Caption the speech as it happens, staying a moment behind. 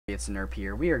It's Nerp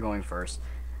here. We are going first.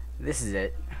 This is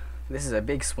it. This is a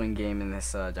big swing game in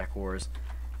this deck wars.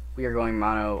 We are going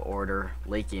mono order,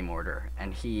 late game order,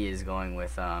 and he is going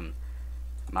with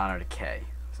mono decay.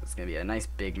 So it's gonna be a nice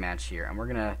big match here, and we're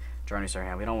gonna draw a new start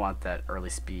hand. We don't want that early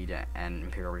speed and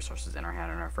Imperial Resources in our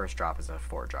hand, and our first drop is a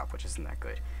 4 drop, which isn't that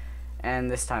good.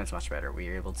 And this time it's much better. We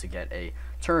are able to get a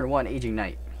turn 1 Aging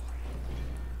Knight.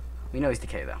 We know he's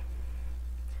decay though.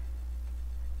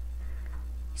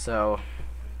 So,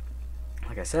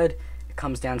 like I said, it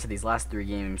comes down to these last 3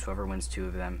 games. Whoever wins 2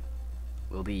 of them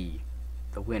will be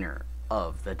the winner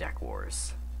of the deck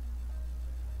wars.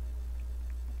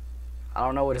 I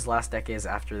don't know what his last deck is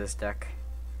after this deck.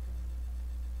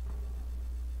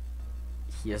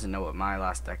 He doesn't know what my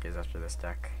last deck is after this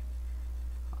deck.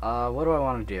 What do I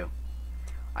want to do?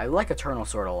 I like Eternal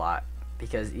Sword a lot,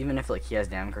 because even if like he has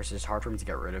Damn Curse, it's hard for him to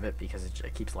get rid of it because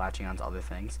it keeps latching onto other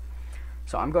things.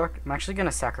 So I'm actually going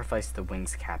to sacrifice the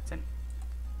Wings Captain.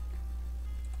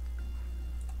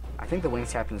 I think the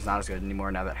Wings Captain is not as good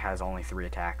anymore now that it has only 3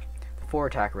 attack. The 4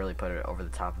 attack really put it over the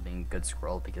top of being a good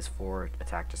scroll, because 4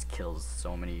 attack just kills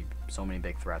so many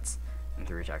big threats, and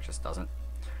 3 attack just doesn't.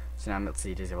 So now let's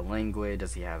see, does he have a Languid?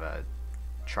 Does he have a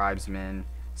Tribesman?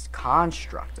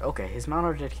 Construct. Okay, his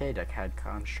mono decay deck had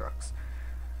constructs.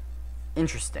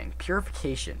 Interesting.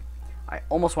 Purification. I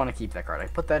almost want to keep that card. I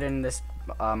put that in this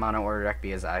mono order deck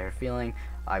because I have a feeling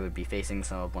I would be facing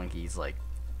some of Blinky's like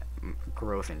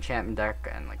growth enchantment deck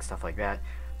and like stuff like that.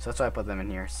 So that's why I put them in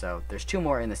here. So there's 2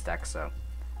 more in this deck, so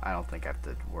I don't think I have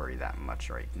to worry that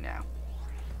much right now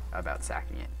about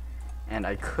sacking it. And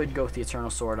I could go with the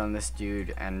Eternal Sword on this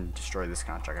dude and destroy this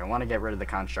construct. I want to get rid of the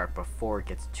construct before it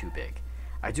gets too big.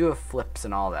 I do have flips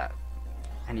and all that,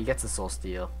 and he gets the Soul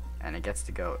Steal, and it gets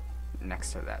to go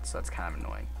next to that, so that's kind of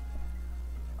annoying.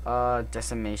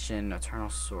 Decimation, Eternal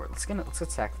Sword. Let's get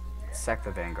sack the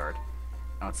Vanguard.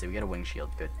 Oh, let's see, we get a Wing Shield.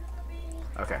 Good.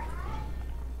 Okay.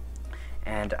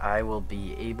 And I will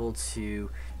be able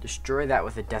to destroy that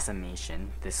with a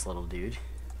Decimation. This little dude.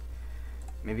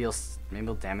 Maybe he'll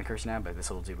Damn Curse now, but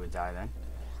this little dude would die then.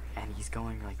 And he's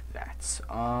going like that.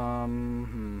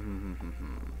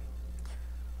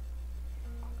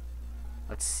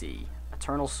 Let's see.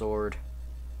 Eternal Sword.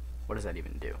 What does that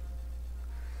even do?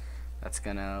 That's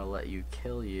gonna let you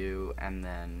kill you, and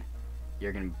then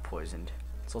you're gonna be poisoned.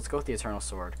 So let's go with the Eternal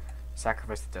Sword.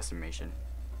 Sacrifice the Decimation.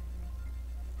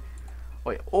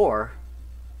 Wait, or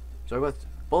so I go with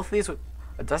both of these with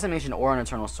a Decimation or an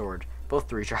Eternal Sword. Both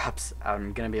 3 drops.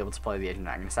 I'm gonna be able to play the Agent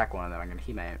Knight. I'm gonna sack one of them. I'm gonna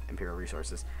keep my Imperial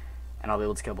Resources, and I'll be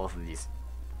able to kill both of these.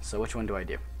 So which one do I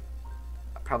do?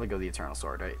 I'll probably go the Eternal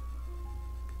Sword, right?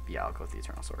 Yeah, I'll go with the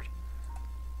Eternal Sword.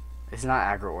 It's not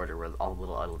aggro order where all the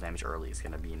little idle damage early is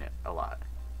going to be in it a lot.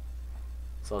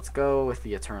 So let's go with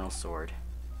the Eternal Sword.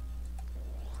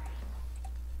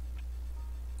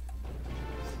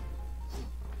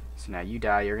 So now you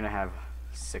die, you're going to have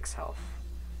 6 health.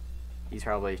 He's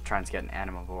probably trying to get an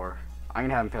Animivore. I'm going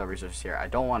to have Imperial Resources here. I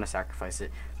don't want to sacrifice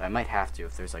it, but I might have to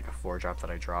if there's like a 4 drop that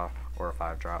I draw, or a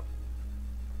 5 drop.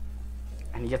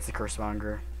 And he gets the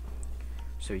Cursemonger.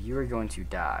 So you are going to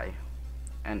die.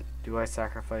 And do I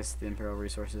sacrifice the Imperial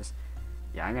Resources?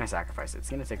 Yeah, I'm going to sacrifice it.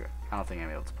 It's going to take... I don't think I'm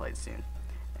able to play it soon.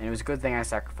 And it was a good thing I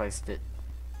sacrificed it,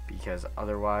 because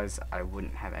otherwise I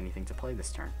wouldn't have anything to play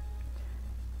this turn.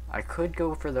 I could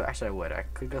go for the... Actually, I would. I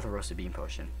could go for the Roasted Bean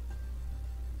Potion.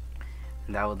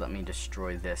 And that would let me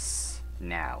destroy this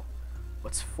now.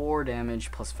 What's 4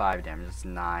 damage plus 5 damage? It's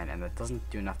 9, and that doesn't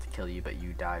do enough to kill you, but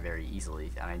you die very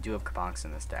easily. And I do have Kabonks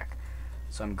in this deck.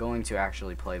 So I'm going to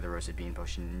actually play the Roasted Bean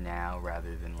Potion now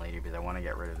rather than later, because I want to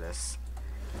get rid of this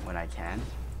when I can.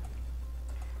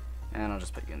 And I'll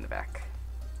just put you in the back.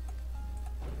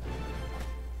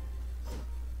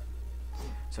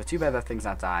 So too bad that thing's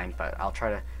not dying, but I'll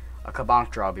try to... A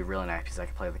Kabonk draw would be really nice, because I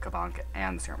can play the Kabonk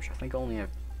and the Skirmisher. I think only a...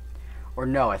 Or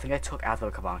no, I think I took out the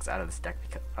Kabonks out of this deck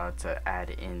to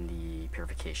add in the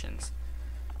Purifications.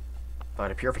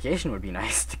 But a Purification would be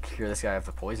nice to cure this guy of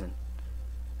the poison.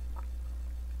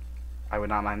 I would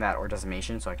not mind that, or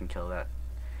Decimation, so I can kill that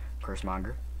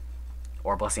Cursemonger.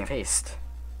 Or Blessing of Haste.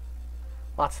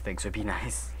 Lots of things would be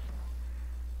nice.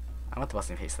 I want the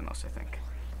Blessing of Haste the most, I think.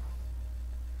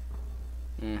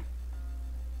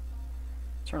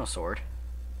 Eternal Sword.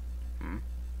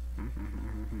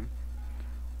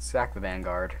 Sack the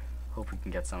Vanguard. Hope we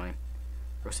can get something.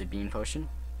 Roasted Bean Potion.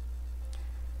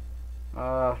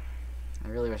 I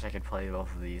really wish I could play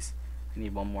both of these. I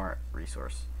need one more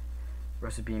resource.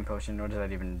 Roasted Bean Potion, what does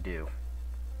that even do?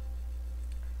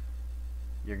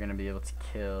 You're going to be able to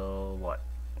kill what?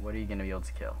 What are you going to be able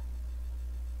to kill?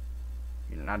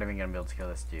 You're not even going to be able to kill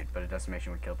this dude, but a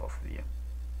Decimation would kill both of you.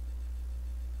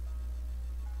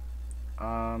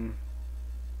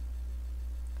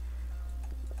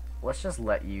 Let's just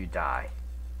let you die.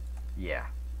 Yeah.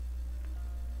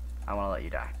 I want to let you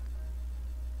die.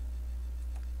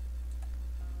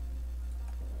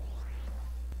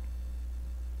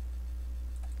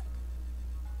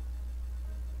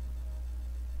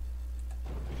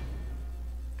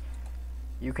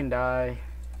 You can die.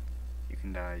 You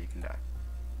can die. You can die.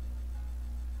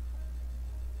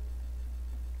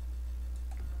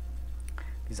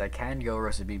 Because I can go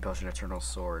Roasted Bean Potion Eternal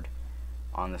Sword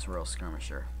on this Royal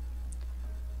Skirmisher.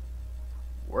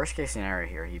 Worst case scenario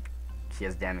here, he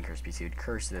has Damn Curse because he would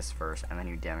curse this first, and then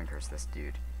he would Damn Curse this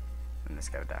dude, and this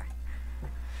guy would die.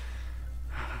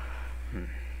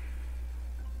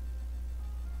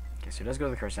 Okay, so he does go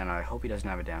to the curse now. I hope he doesn't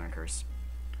have a Damn Curse.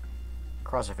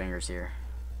 Cross our fingers here.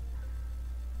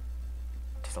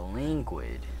 Just a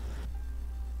languid.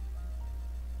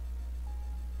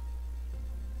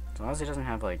 As long as he doesn't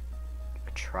have like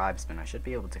a tribesman, I should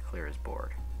be able to clear his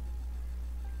board.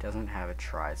 He doesn't have a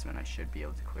tribesman, I should be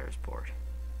able to clear his board.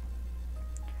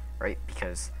 Right?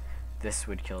 Because this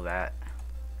would kill that,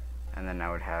 and then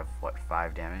I would have, what,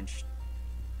 5 damage?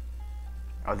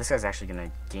 Oh, this guy's actually going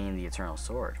to gain the Eternal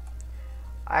Sword.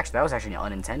 Actually, that was actually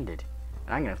unintended.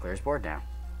 And I'm going to clear his board now.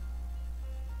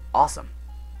 Awesome.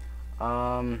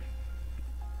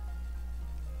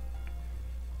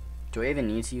 Do I even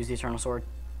need to use the Eternal Sword?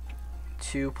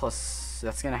 2 plus,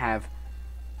 that's going to have,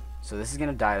 so this is going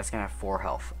to die, that's going to have 4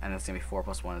 health, and it's going to be 4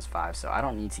 plus 1 is 5, so I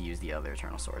don't need to use the other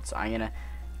Eternal Sword. So I'm going to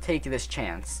take this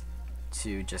chance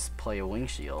to just play a Wing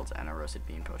Shield and a Roasted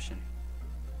Bean Potion.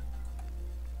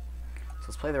 So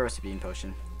let's play the Roasted Bean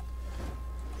Potion.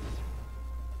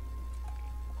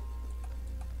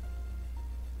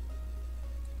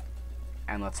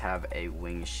 And let's have a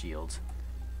Wing Shield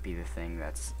be the thing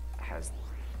that's has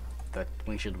the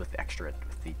Wing Shield with extra,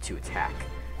 with the 2 attack,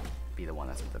 be the one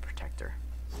that's with the Protector.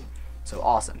 So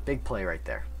awesome, big play right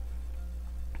there.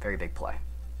 Very big play.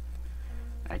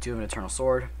 I do have an Eternal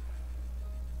Sword.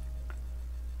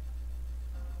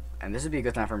 And this would be a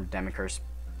good time for him to Damn Curse,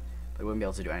 but we wouldn't be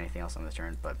able to do anything else on the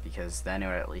turn, but because then it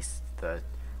would at least, the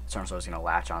Eternal Sword is going to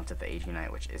latch onto the Aging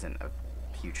Knight, which isn't a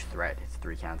huge threat. It's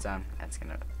 3 counts down, and it's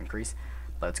going to increase.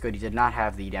 But it's good he did not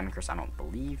have the Damn Curse, I don't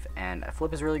believe, and a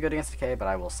Flip is really good against decay, but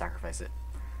I will sacrifice it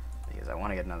because I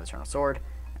want to get another Eternal Sword,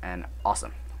 and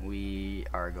awesome. We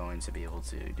are going to be able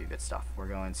to do good stuff. We're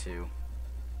going to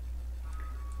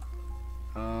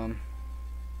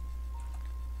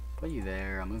put you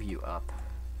there, I'll move you up.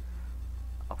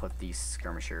 I'll put the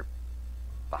Skirmisher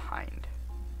behind.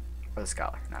 Or the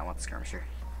Scholar. No, I want the Skirmisher.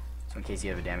 So in case you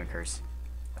have a Damn Curse,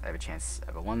 I have a chance, I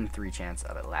have a 1-3 chance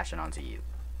of it lashing onto you.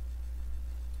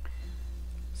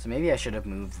 So maybe I should have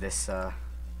moved this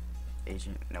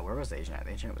agent. No, where was the agent at?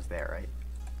 The agent was there, right?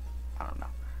 I don't know.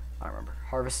 I don't remember.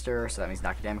 Harvester, so that means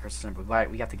knock a Damn Curse.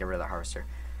 But we have to get rid of the Harvester.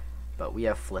 But we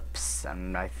have Flips,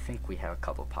 and I think we have a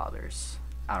couple Pothers.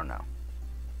 I don't know.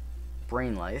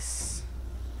 Brain Lice.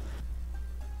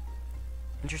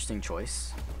 Interesting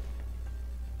choice.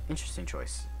 Interesting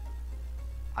choice.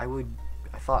 I would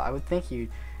think you.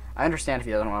 I understand if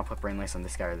you don't want to put Brain Lice on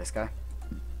this guy or this guy,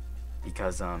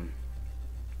 because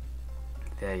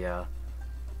they have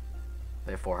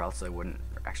 4 health, so they wouldn't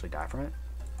actually die from it.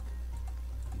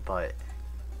 But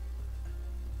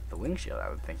the Wing Shield, I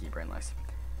would think he Brain Lice.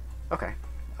 Okay.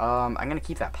 I'm gonna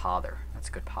keep that Pother. That's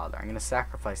a good Pother. I'm gonna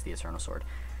sacrifice the Eternal Sword.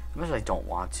 As much as I don't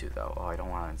want to, though. Oh, I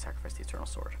don't want to sacrifice the Eternal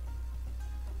Sword.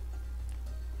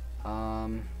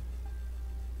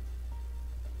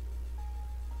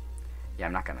 Yeah,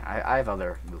 I'm not gonna. I have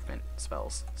other movement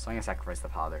spells, so I'm gonna sacrifice the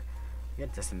Pother. I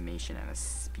get Decimation and a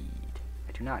Speed.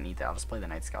 I do not need that. I'll just play the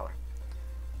Night Scholar.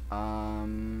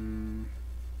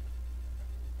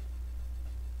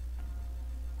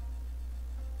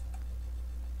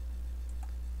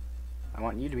 I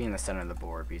want you to be in the center of the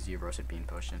board because you have Roasted Bean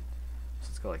Potion. So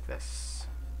let's go like this.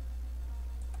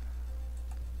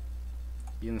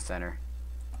 You in the center.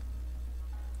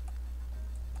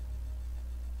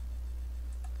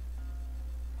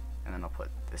 And then I'll put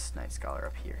this Night Scholar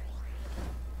up here.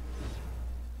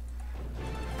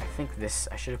 I think this,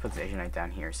 I should have put the Asian Knight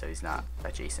down here so he's not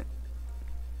adjacent.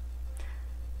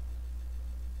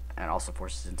 And also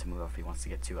forces him to move if he wants to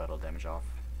get 2 idle damage off.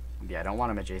 Yeah, I don't want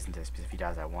him adjacent to this because if he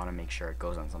does, I want to make sure it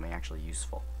goes on something actually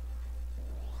useful.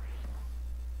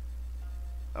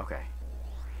 Okay.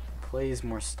 Plays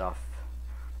more stuff.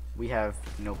 We have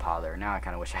no Pother. Now I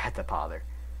kind of wish I had the Pother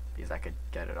because I could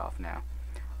get it off now.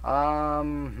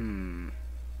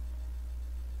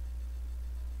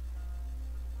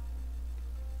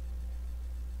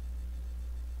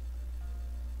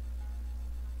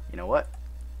 You know what?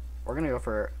 we're gonna go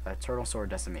for a Turtle Sword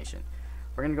Decimation.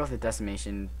 We're gonna go with the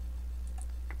Decimation.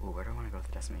 Ooh, where do I want to go with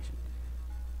the Decimation?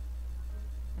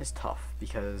 It's tough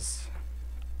because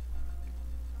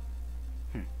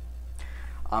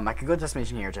I could go with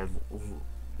Decimation here to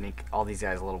make all these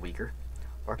guys a little weaker,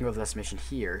 or I can go with Decimation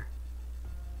here,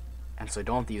 and so I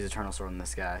don't have to use Eternal Sword on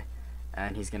this guy,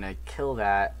 and he's gonna kill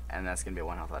that, and that's gonna be a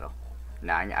 1 health idol.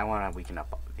 Now I want to weaken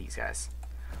up these guys,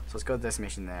 so let's go with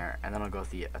Decimation there, and then I'll go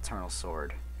with the Eternal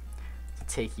Sword to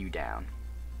take you down.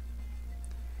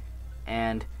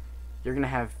 And you're gonna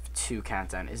have 2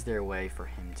 countdown. Is there a way for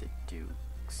him to do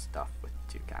stuff with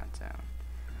 2 countdown?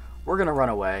 We're gonna run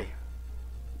away.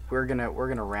 We're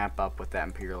gonna ramp up with that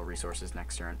Imperial Resources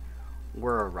next turn.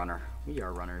 We're a runner. We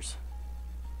are runners.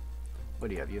 What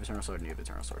do you have? You have Eternal Sword and you have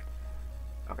Eternal Sword.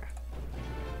 Okay.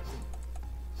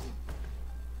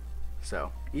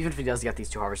 So, even if he does get these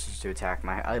 2 harvesters to attack,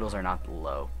 my idols are not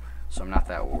low, so I'm not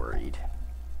that worried.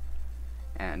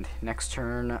 And next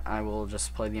turn, I will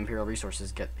just play the Imperial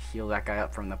Resources, heal that guy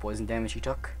up from the poison damage he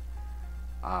took.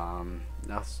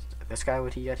 Now, this guy,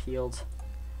 would he get healed?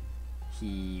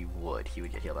 He would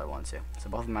get healed by 1 too. So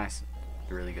both of my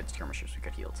really good skirmishers would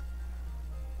get healed.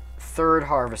 3rd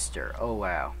Harvester. Oh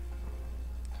wow.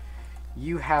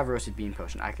 You have Roasted Bean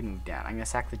Potion. I can move down. I'm gonna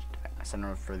sack the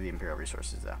center for the Imperial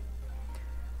Resources though.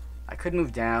 I could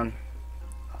move down.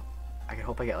 I could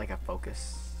hope I get like a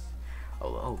focus.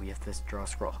 Oh, we have to draw a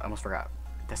scroll. I almost forgot.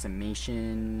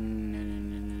 Decimation.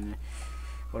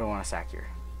 What do I want to sack here?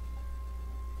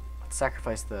 Let's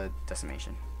sacrifice the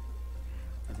Decimation.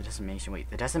 The Decimation. Wait,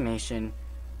 the Decimation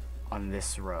on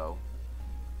this row.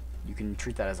 You can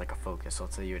treat that as like a focus. So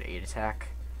let's say you had 8 attack.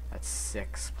 That's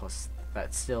 6 plus.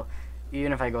 That's still.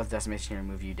 Even if I go with Decimation here and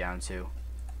move you down to,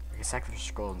 I can sack the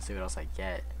scroll and see what else I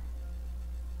get.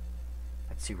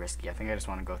 That's too risky. I think I just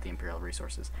want to go with the Imperial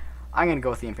Resources. I'm going to go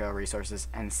with the Imperial Resources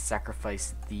and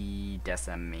sacrifice the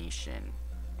Decimation.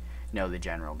 No, the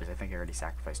General, because I think I already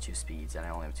sacrificed 2 speeds, and I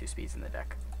only have 2 speeds in the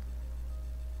deck.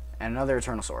 And another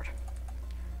Eternal Sword.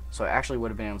 So I actually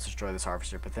would have been able to destroy this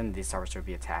Harvester, but then this Harvester would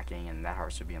be attacking, and that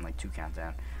Harvester would be in like 2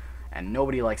 countdown. And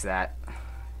nobody likes that.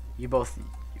 You both...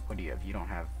 What do you have? You don't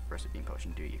have Roasted Bean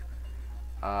Potion, do you?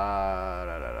 So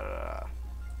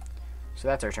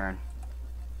that's our turn.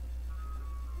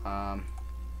 I'd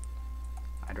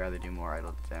rather do more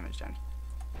idle damage down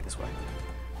this way.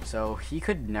 So he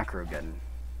could Necro Gun.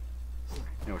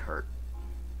 It would hurt.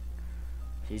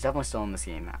 He's definitely still in this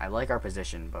game. I like our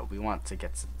position, but we want to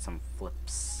get some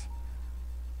flips.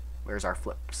 Where's our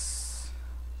flips?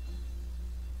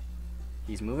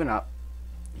 He's moving up.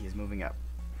 He's moving up.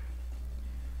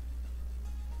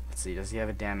 Let's see, does he have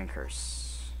a Damning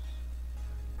Curse?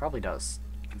 Probably does,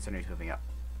 considering he's moving up.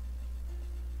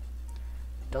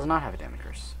 Does not have a Damning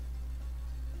Curse.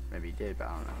 Maybe he did, but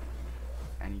I don't know.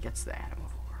 And he gets the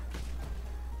Animivore.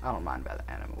 I don't mind by the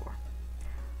Animivore.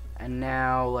 And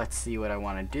now, let's see what I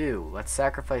want to do. Let's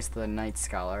sacrifice the Night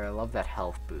Scholar. I love that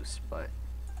health boost, but...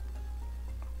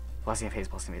 Blessing of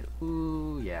Haste, Blessing of Haste.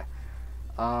 Ooh, yeah.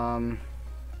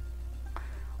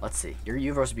 Let's see. You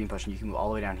have Roasted Bean Potion. You can move all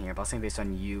the way down here. Blessing of Haste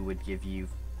on you would give you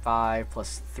 5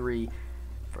 plus 3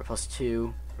 for plus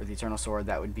 2 for the Eternal Sword.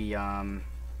 That would be,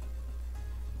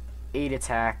 8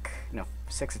 attack. No,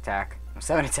 6 attack. No,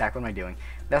 7 attack. What am I doing?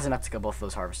 That's enough to kill both of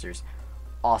those Harvesters.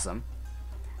 Awesome.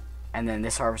 And then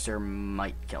this Harvester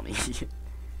might kill me.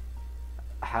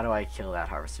 How do I kill that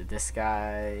Harvester? This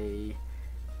guy...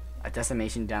 A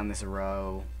Decimation down this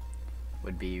row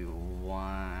would be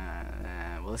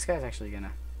 1... well, this guy's actually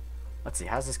gonna... Let's see,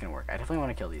 how's this gonna work? I definitely want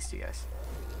to kill these 2 guys.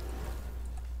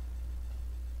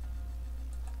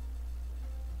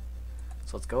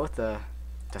 So let's go with the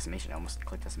Decimation. I almost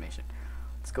clicked Decimation.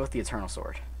 Let's go with the Eternal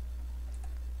Sword.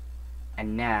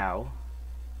 And now...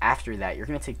 After that, you're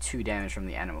going to take 2 damage from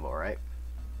the Animivore, right?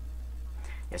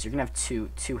 Yes, you're going to have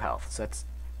 2 health. So that's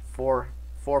 4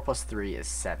 plus 3 is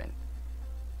 7.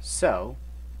 So,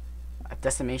 a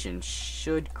Decimation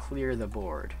should clear the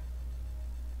board.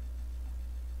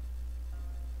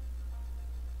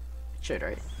 It should,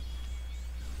 right?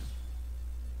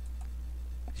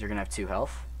 Because you're going to have 2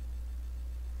 health.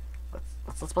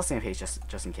 Let's Blessing of Haste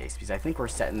just in case. Because I think we're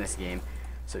set in this game.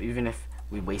 So even if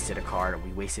we wasted a card or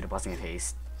we wasted a Blessing of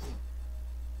Haste,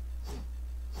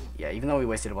 yeah, even though we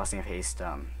wasted a Blessing of Haste,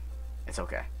 it's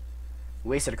okay.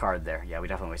 We wasted a card there. Yeah, we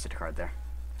definitely wasted a card there.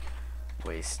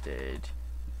 Wasted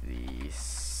the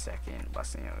second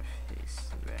Blessing of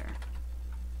Haste there.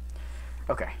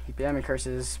 Okay, he damage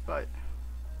curses, but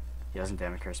he doesn't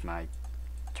damage curse my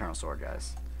Eternal Sword,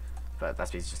 guys. But that's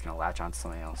because he's just going to latch on to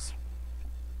something else.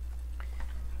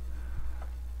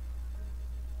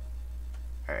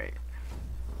 Alright.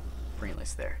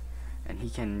 Brainless there. And he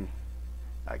can...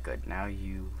 good, now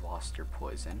you lost your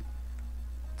poison.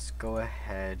 Let's go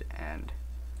ahead and...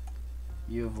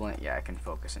 yeah, I can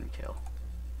focus and kill.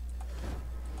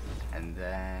 And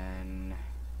then...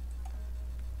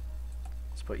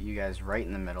 let's put you guys right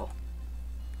in the middle.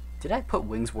 Did I put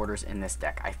Wings Warders in this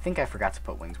deck? I think I forgot to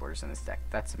put Wings Warders in this deck.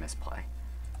 That's a misplay.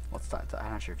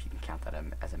 I'm not sure if you can count that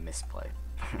as a misplay.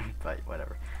 But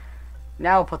whatever.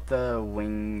 Now I'll put the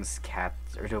Wings Cap...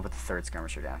 or do I put the third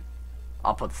Skirmisher down?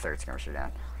 I'll put the third Skirmisher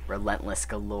down. Relentless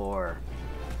Galore.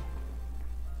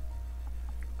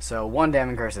 So 1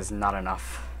 Damning Curse is not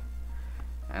enough.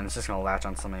 And it's just going to latch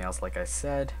on something else like I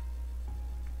said.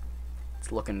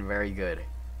 It's looking very good.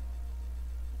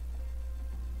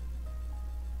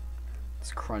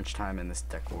 It's crunch time in this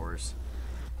deck wars.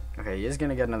 Okay, he is going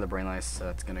to get another Brain Lice, so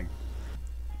that's going to...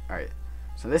 alright,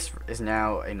 so this is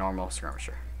now a normal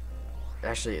Skirmisher.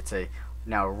 Actually, it's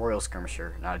now a Royal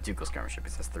Skirmisher, not a Ducal Skirmisher,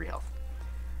 because it has 3 health.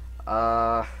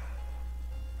 I'm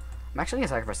actually going to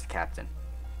sacrifice the Captain.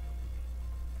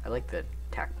 I like the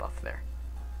attack buff there.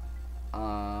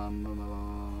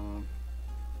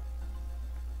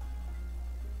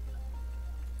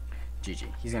 GG.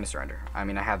 He's going to surrender. I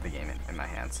mean, I have the game in my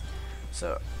hands.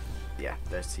 So, yeah,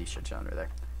 he should surrender there.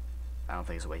 I don't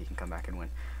think there's a way he can come back and win.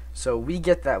 So, we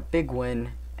get that big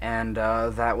win, and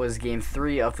that was game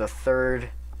 3 of the 3rd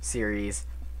series.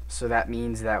 So, that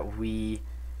means that we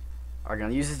are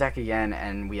going to use this deck again,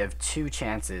 and we have 2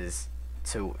 chances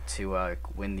to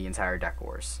win the entire deck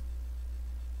wars.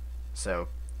 So,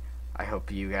 I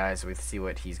hope you guys will see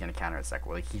what he's going to counter this deck.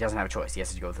 Well, he doesn't have a choice. He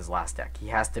has to go with his last deck. He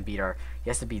has to beat our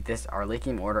late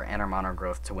game order and our mono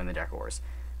growth to win the deck wars.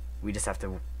 We just have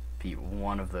to beat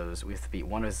one of those. We have to beat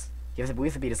one of his. We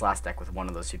have to beat his last deck with one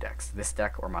of those 2 decks, this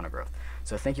deck or mono growth.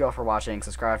 So thank you all for watching.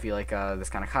 Subscribe if you like this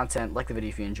kind of content. Like the video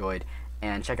if you enjoyed,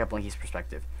 and check out Blinky's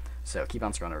perspective. So keep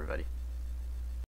on scrolling, everybody.